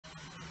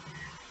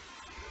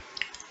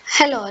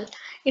Hello all.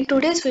 In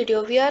today's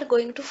video, we are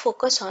going to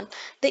focus on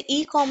the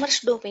e-commerce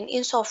domain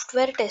in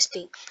software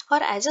testing,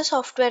 or as a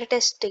software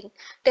testing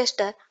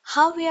tester,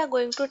 how we are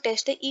going to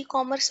test the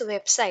e-commerce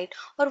website,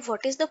 or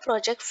what is the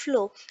project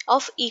flow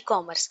of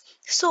e-commerce.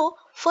 So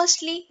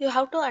firstly, you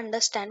have to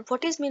understand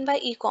what is meant by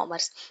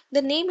e-commerce.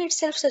 The name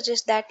itself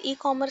suggests that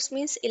e-commerce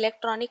means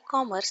electronic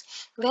commerce,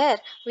 where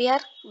we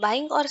are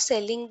buying or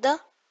selling the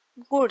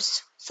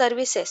goods,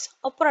 services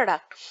or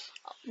product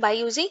by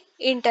using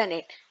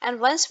internet, and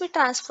once we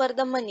transfer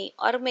the money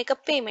or make a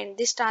payment,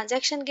 this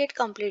transaction get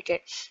completed.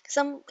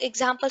 Some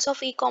examples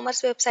of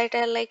e-commerce website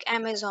are like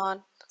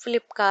Amazon,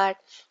 Flipkart,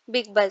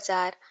 Big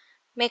Bazaar,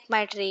 Make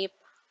My Trip,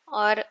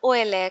 or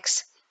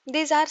OLX.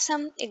 These are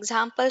some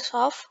examples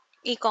of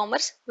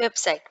e-commerce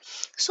website.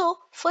 So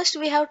first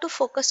we have to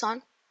focus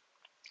on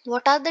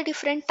what are the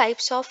different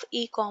types of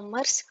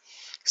e-commerce.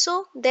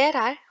 So there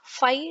are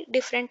five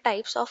different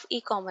types of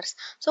e-commerce.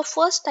 So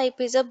first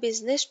type is a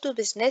business to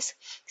business,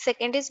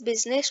 second is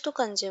business to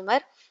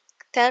consumer,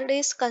 third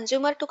is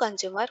consumer to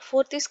consumer,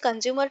 fourth is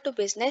consumer to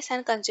business,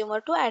 and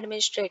consumer to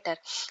administrator.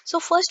 So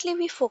firstly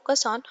we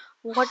focus on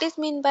what is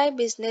meant by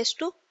business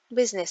to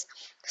business.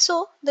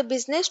 So the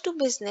business to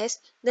business,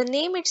 the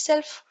name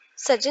itself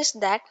suggests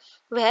that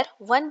where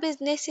one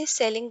business is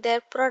selling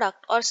their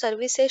product or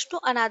services to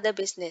another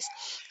business.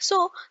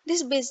 So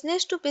this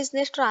business to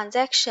business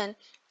transaction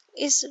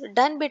is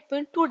done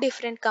between two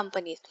different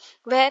companies,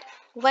 where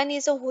one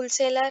is a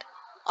wholesaler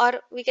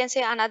or we can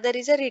say another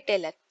is a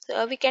retailer.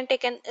 We can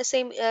take a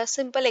same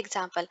simple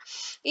example.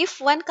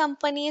 If one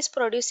company is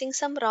producing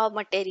some raw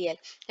material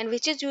and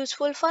which is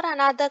useful for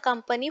another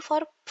company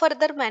for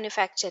further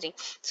manufacturing,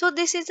 so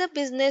this is a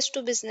business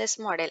to business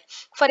model.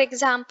 For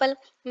example,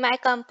 my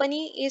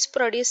company is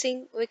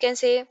producing, we can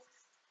say,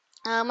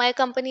 my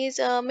company is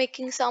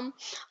making some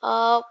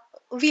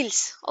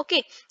wheels,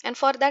 okay, and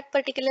for that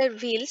particular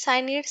wheels I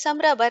need some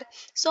rubber.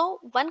 So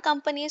one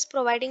company is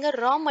providing a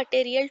raw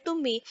material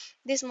to me.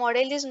 This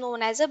model is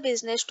known as a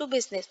business to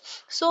business.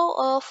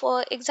 So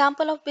for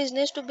example of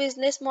business to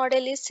business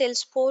model is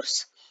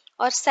Salesforce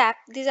or SAP.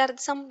 These are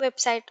some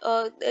website,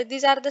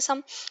 these are the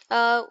some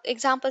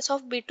examples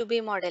of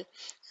B2B model.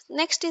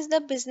 Next is the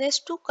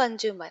business to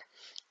consumer,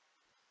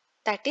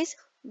 that is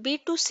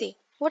B2C.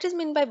 What is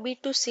meant by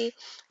B2C?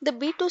 The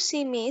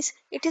B2C means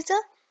it is a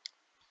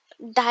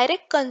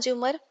direct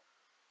consumer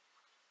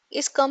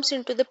is comes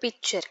into the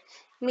picture.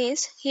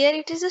 Means here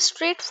it is a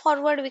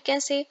straightforward, we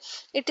can say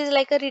it is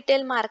like a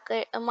retail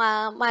market,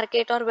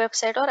 market or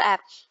website or app,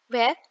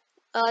 where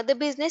the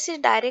business is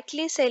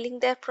directly selling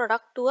their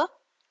product to a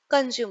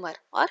consumer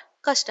or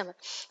customer.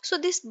 So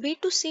this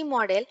B2C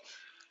model,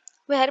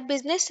 where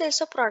business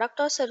sells a product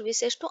or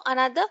services to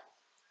another,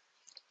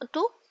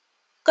 to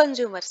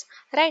consumers,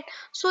 right?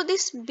 So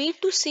this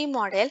B2C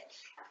model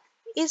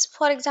is,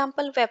 for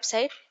example,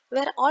 website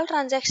where all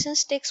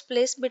transactions takes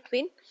place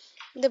between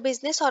the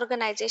business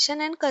organization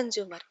and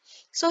consumer.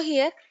 So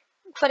here,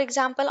 for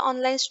example,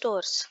 online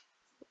stores,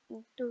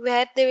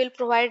 where they will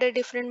provide a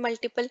different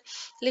multiple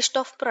list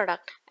of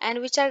product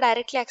and which are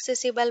directly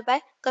accessible by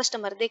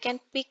customer. They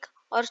can pick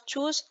or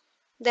choose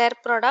their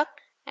product,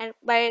 and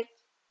by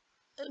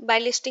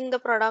listing the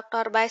product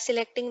or by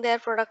selecting their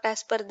product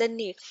as per the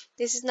need.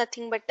 This is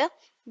nothing but a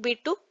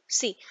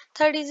B2C.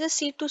 Third is a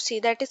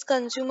C2C, that is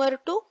consumer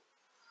to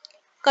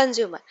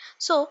consumer.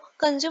 So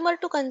consumer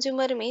to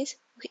consumer means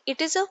it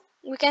is a,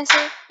 we can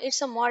say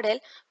it's a model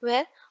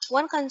where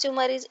one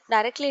consumer is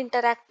directly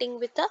interacting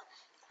with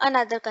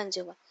another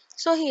consumer.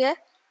 So here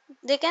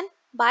they can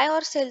buy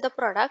or sell the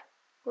product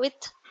with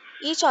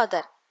each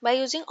other by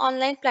using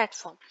online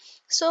platform.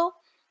 So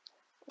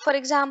for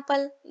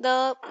example,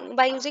 the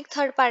by using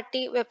third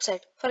party website,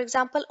 for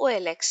example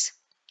OLX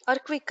or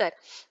Quicker,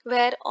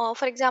 where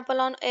for example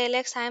on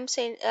OLX I am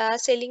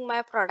selling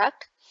my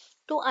product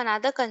to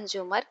another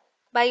consumer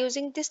by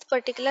using this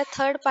particular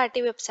third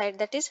party website,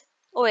 that is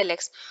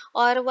OLX.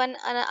 Or one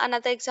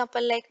another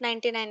example like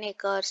 99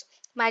 acres,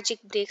 Magic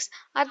Bricks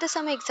are the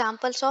some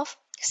examples of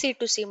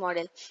C2C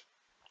model.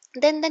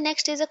 Then the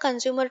next is a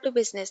consumer to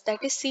business,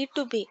 that is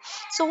C2B.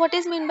 So what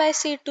is mean by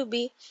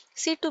C2B?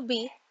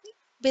 C2B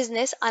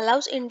business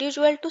allows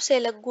individual to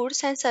sell a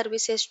goods and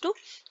services to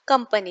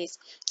companies.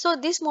 So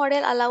this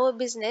model allow a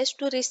business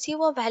to receive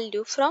a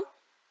value from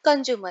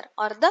consumer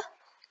or the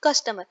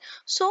customer.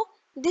 So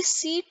this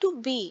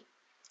C2B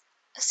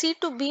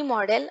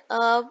model,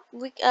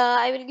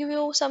 I will give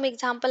you some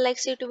example like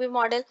C2B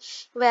model,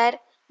 where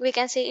we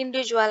can say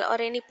individual or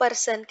any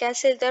person can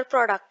sell their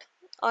product,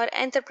 or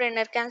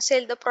entrepreneur can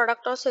sell the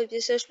product or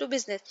services to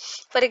business.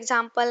 For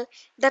example,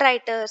 the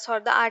writers or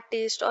the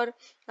artist or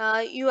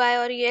UI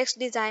or UX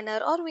designer,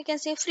 or we can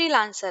say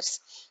freelancers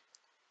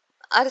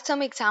are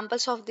some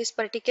examples of this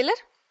particular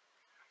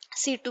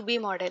C2B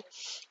model.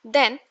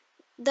 Then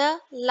the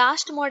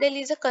last model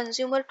is a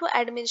consumer to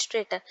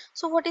administrator.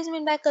 So what is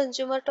meant by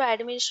consumer to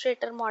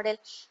administrator model?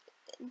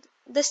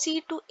 the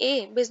C to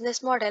A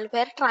business model,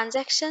 where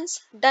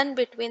transactions done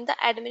between the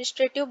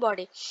administrative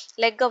body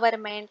like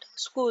government,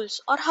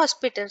 schools, or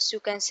hospitals, you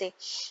can say.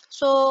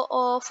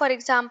 So, for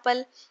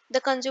example,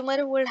 the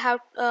consumer would have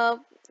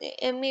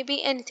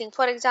maybe anything.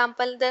 For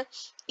example, the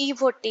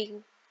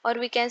e-voting, or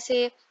we can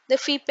say the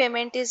fee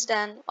payment is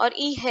done, or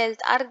e-health,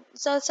 are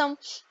so some,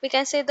 we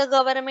can say, the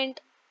government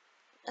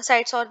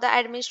sites or the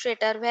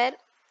administrator where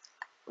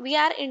we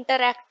are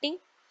interacting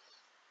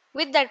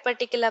with that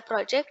particular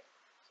project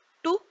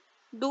to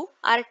do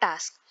our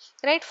task,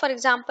 right? For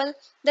example,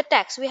 the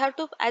tax, we have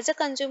to, as a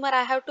consumer,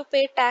 I have to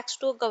pay tax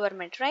to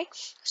government, right?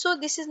 So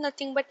this is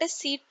nothing but a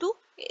C2,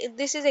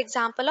 this is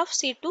example of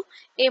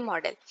C2A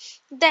model.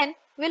 Then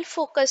we'll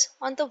focus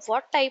on the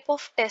what type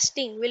of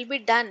testing will be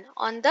done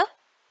on the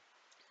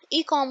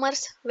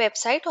e-commerce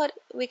website, or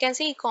we can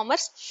say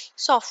e-commerce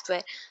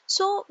software.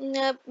 So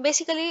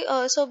basically,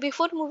 so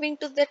before moving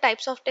to the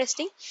types of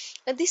testing,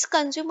 this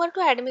consumer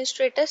to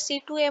administrator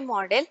C2A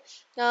model,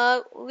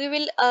 we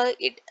will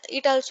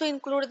it also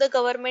include the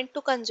government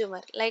to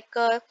consumer, like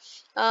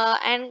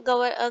and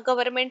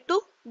government to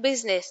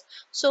business.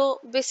 So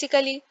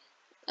basically,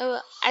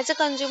 as a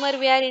consumer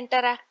we are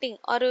interacting,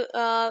 or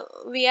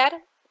we are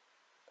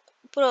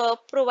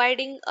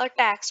providing a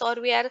tax, or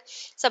we are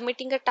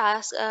submitting a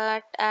tax,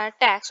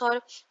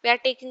 or we are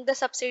taking the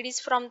subsidies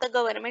from the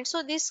government.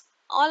 So this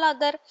all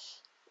other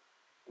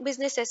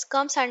businesses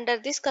comes under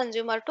this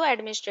consumer to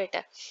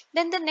administrator.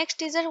 Then the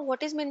next is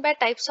what is meant by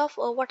types of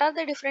what are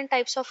the different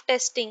types of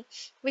testing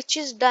which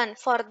is done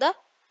for the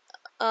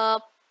uh,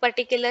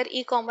 particular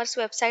e-commerce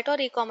website or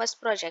e-commerce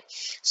project.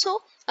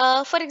 So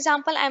for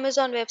example,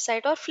 Amazon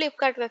website or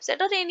Flipkart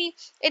website, or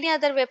any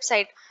other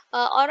website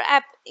or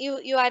app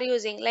you are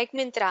using, like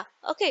Mintra.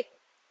 Okay,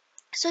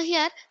 so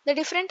here the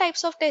different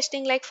types of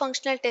testing, like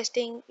functional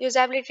testing,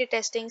 usability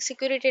testing,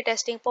 security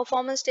testing,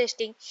 performance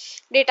testing,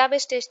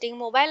 database testing,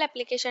 mobile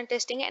application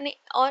testing, and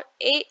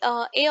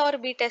A or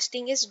B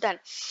testing is done.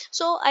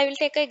 So I will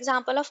take an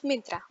example of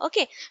Mintra.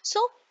 Okay,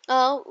 so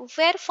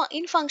where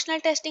in functional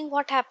testing,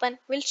 what happen?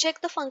 We'll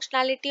check the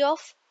functionality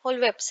of whole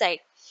website.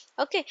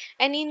 Okay,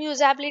 and in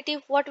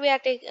usability, what we are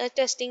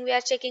testing, we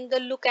are checking the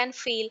look and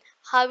feel,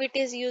 how it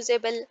is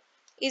usable,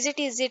 is it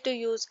easy to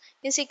use.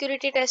 In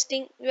security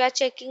testing, we are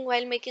checking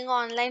while making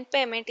online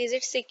payment, is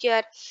it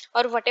secure,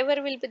 or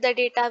whatever will be the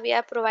data we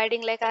are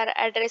providing, like our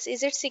address,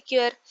 is it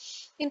secure.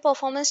 In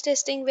performance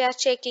testing, we are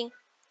checking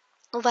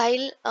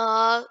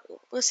while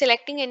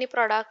selecting any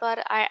product, or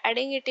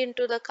adding it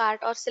into the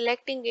cart, or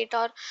selecting it,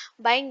 or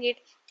buying it,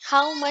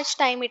 how much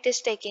time it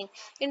is taking.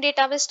 In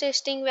database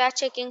testing, we are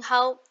checking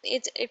how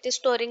it is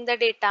storing the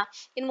data.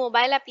 In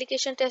mobile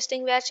application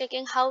testing, we are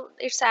checking how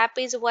its app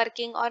is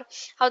working, or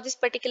how this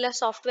particular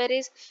software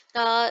is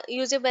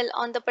usable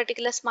on the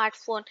particular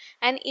smartphone.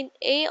 And in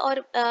A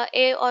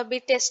or B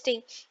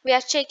testing, we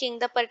are checking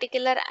the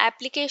particular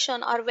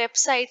application or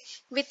website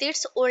with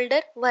its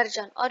older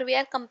version, or we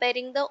are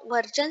comparing the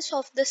versions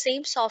of the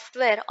same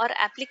software or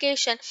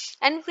application,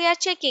 and we are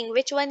checking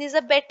which one is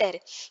a better.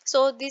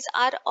 So these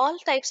are all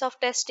types of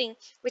testing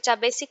which are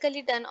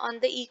basically done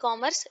on the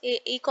e-commerce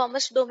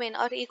domain,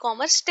 or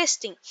e-commerce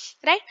testing,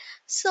 right?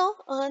 So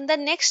the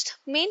next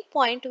main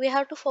point we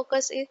have to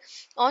focus is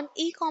on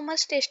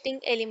e-commerce testing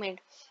element.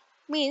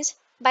 Means,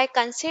 by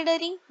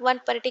considering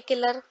one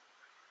particular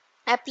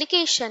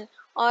application,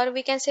 or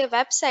we can say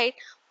website,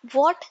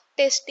 what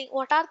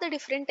are the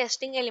different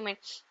testing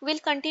elements. We'll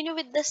continue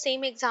with the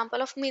same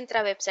example of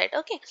Mintra website.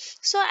 Okay,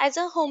 so as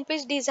a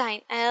homepage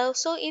design,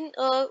 so in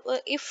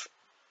if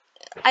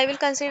I will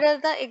consider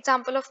the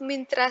example of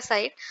Mintra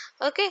site.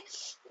 Okay,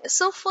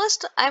 so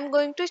first I'm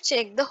going to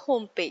check the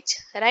home page,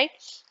 right?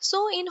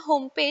 So in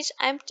home page,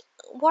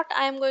 what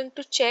I'm going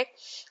to check.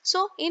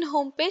 So in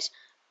home page,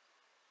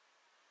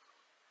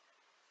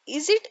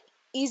 is it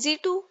easy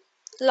to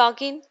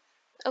log in?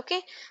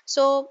 Okay,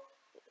 so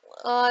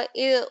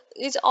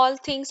is all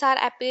things are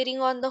appearing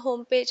on the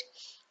home page.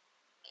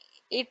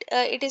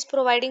 It is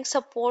providing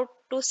support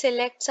to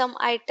select some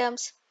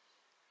items.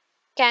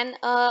 Can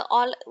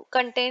all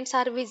contents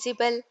are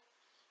visible?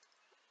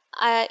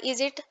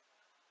 Is it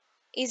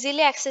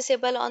easily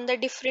accessible on the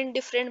different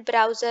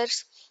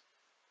browsers?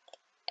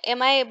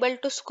 Am I able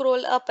to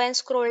scroll up and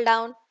scroll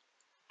down?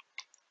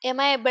 Am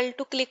I able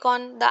to click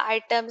on the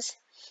items?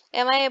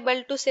 Am I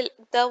able to select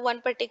the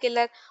one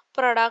particular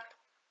product?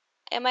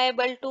 Am I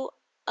able to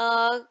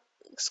uh,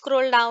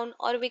 scroll down,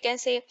 or we can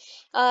say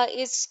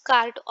is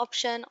cart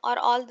option, or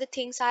all the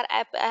things are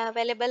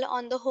available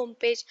on the home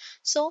page.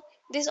 So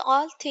these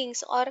all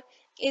things, or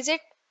is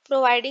it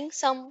providing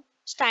some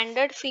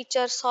standard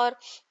features, or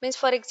means,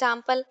 for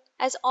example,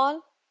 as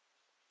all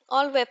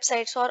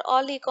websites or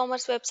all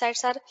e-commerce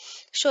websites are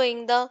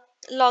showing the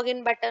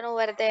login button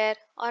over there,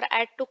 or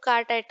add to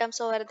cart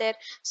items over there.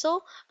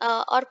 So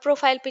or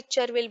profile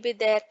picture will be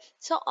there.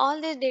 So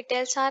all these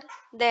details are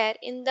there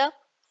in the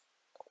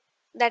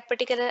that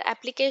particular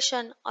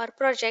application or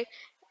project.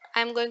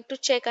 I'm going to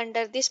check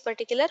under this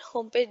particular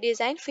homepage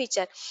design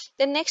feature.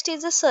 The next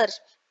is the search.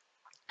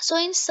 So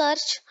in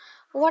search,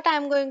 what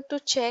I'm going to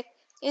check,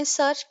 In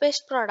search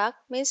based product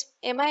means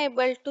am I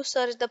able to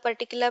search the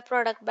particular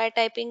product by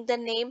typing the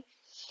name,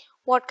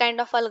 what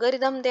kind of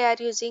algorithm they are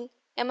using,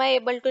 am I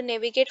able to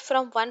navigate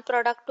from one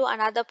product to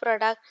another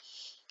product,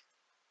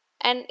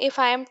 and if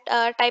I am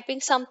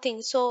typing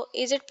something, so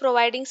is it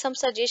providing some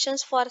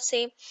suggestions for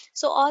same.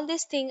 So all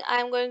these things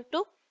I am going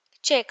to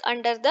check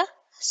under the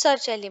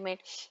search element.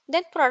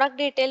 Then product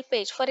detail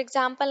page, for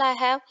example I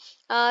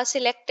have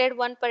selected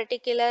one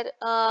particular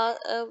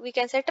we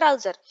can say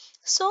trouser.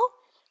 So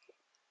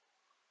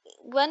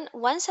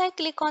once I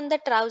click on the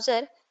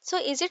trouser, so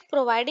is it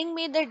providing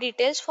me the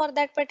details for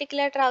that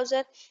particular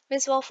trouser,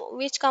 means of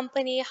which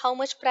company, how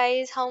much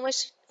price, how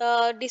much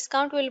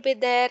discount will be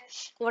there,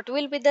 what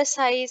will be the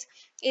size,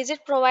 is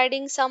it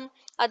providing some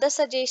other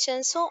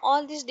suggestions. So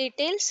all these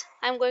details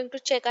I'm going to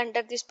check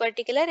under this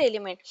particular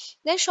element.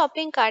 Then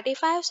shopping cart,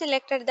 if I have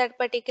selected that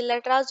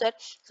particular trouser,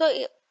 so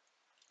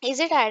is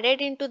it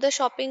added into the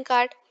shopping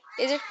cart,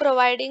 is it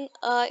providing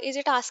is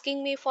it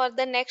asking me for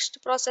the next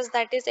process,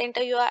 that is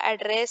enter your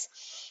address,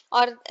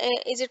 or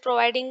is it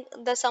providing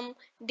the some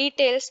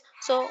details.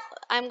 So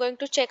I'm going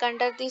to check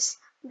under this.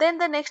 Then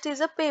the next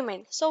is a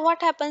payment. So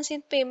what happens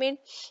in payment,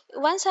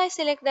 once I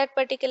select that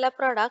particular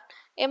product,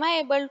 am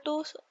I able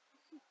to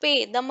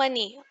pay the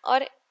money,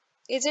 or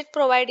is it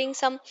providing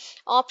some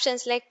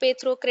options like pay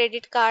through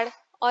credit card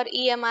or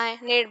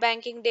EMI, net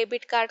banking,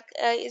 debit card,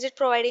 is it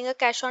providing a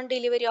cash on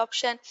delivery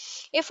option.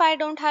 If I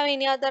don't have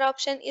any other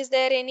option, is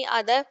there any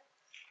other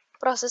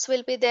process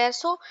will be there.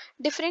 So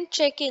different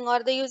checking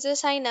or the user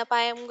sign up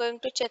I am going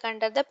to check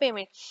under the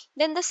payment.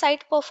 Then the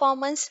site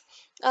performance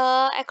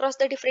across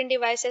the different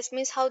devices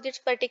means how this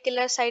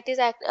particular site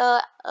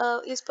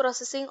is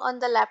processing on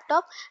the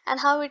laptop and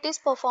how it is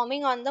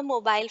performing on the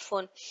mobile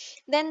phone.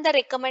 Then the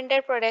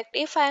recommended product,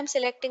 if I am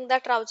selecting the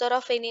trouser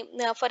of any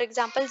for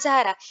example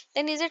Zara,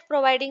 then is it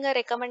providing a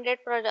recommended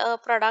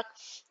product.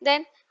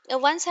 Then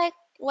once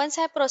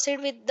I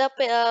proceed with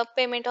the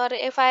payment, or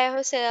if I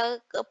have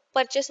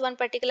purchased one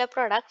particular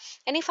product,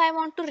 and if I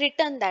want to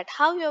return that,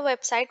 how your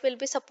website will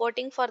be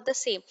supporting for the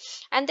same.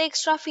 And the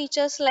extra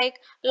features like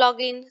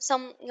login,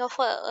 some of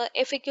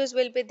FAQs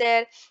will be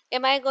there.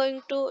 Am I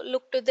going to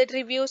look to the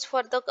reviews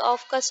for the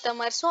of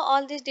customers? So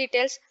all these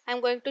details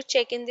I'm going to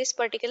check in this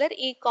particular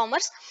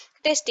e-commerce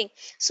testing.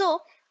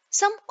 So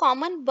some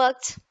common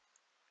bugs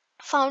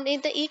found in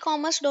the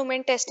e-commerce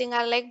domain testing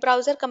are like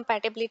browser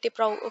compatibility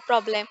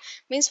problem,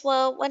 means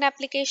one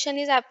application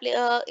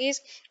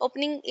is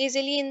opening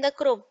easily in the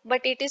Chrome,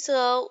 but it is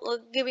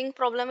giving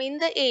problem in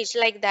the Edge,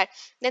 like that.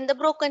 Then the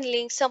broken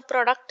link, some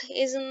product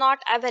is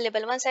not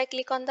available, once I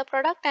click on the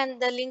product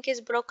and the link is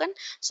broken,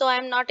 so I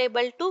am not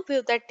able to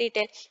view that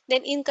detail.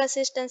 Then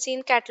inconsistency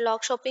in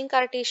catalog, shopping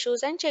cart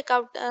issues, and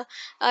checkout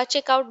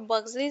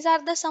bugs, these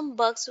are the some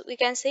bugs we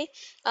can say,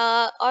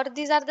 or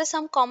these are the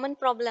some common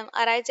problem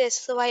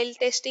arises while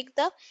testing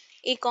the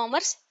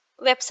e-commerce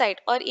website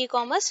or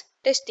e-commerce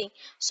testing.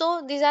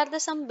 So these are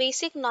the some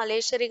basic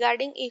knowledge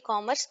regarding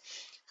e-commerce.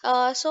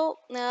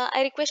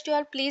 I request you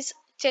all please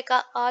check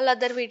out all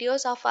other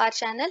videos of our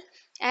channel.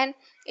 And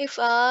if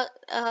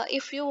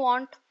you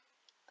want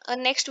a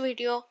next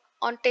video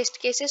on test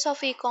cases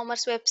of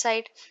e-commerce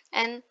website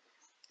and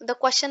the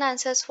question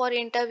answers for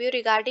interview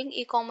regarding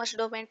e-commerce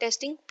domain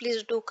testing,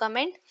 please do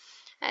comment.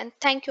 And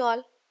thank you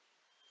all.